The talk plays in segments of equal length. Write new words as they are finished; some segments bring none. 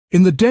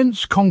In the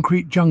dense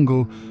concrete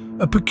jungle,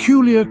 a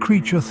peculiar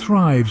creature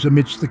thrives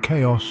amidst the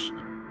chaos.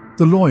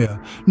 The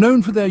lawyer,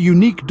 known for their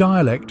unique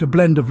dialect, a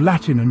blend of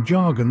Latin and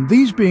jargon,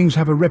 these beings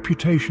have a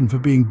reputation for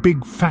being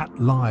big fat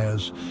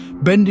liars,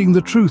 bending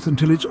the truth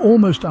until it's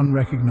almost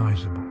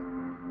unrecognizable.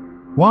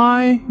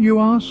 Why, you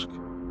ask?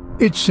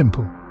 It's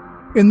simple.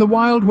 In the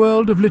wild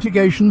world of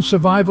litigation,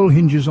 survival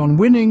hinges on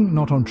winning,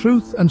 not on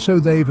truth, and so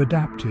they've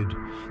adapted.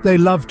 They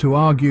love to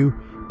argue,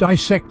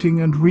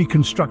 dissecting and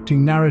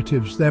reconstructing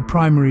narratives, their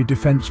primary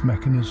defense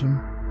mechanism.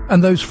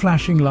 And those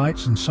flashing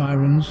lights and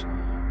sirens?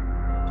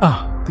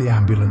 Ah, the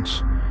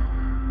ambulance.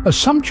 A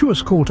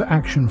sumptuous call to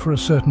action for a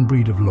certain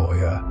breed of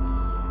lawyer.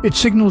 It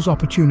signals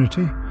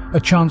opportunity,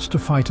 a chance to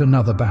fight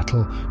another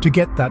battle, to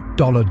get that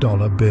dollar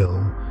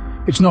bill.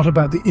 It's not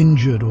about the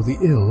injured or the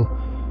ill.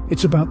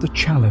 It's about the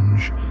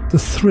challenge, the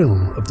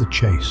thrill of the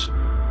chase.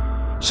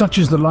 Such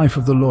is the life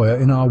of the lawyer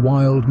in our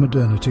wild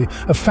modernity,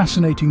 a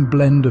fascinating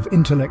blend of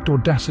intellect,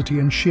 audacity,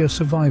 and sheer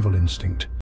survival instinct.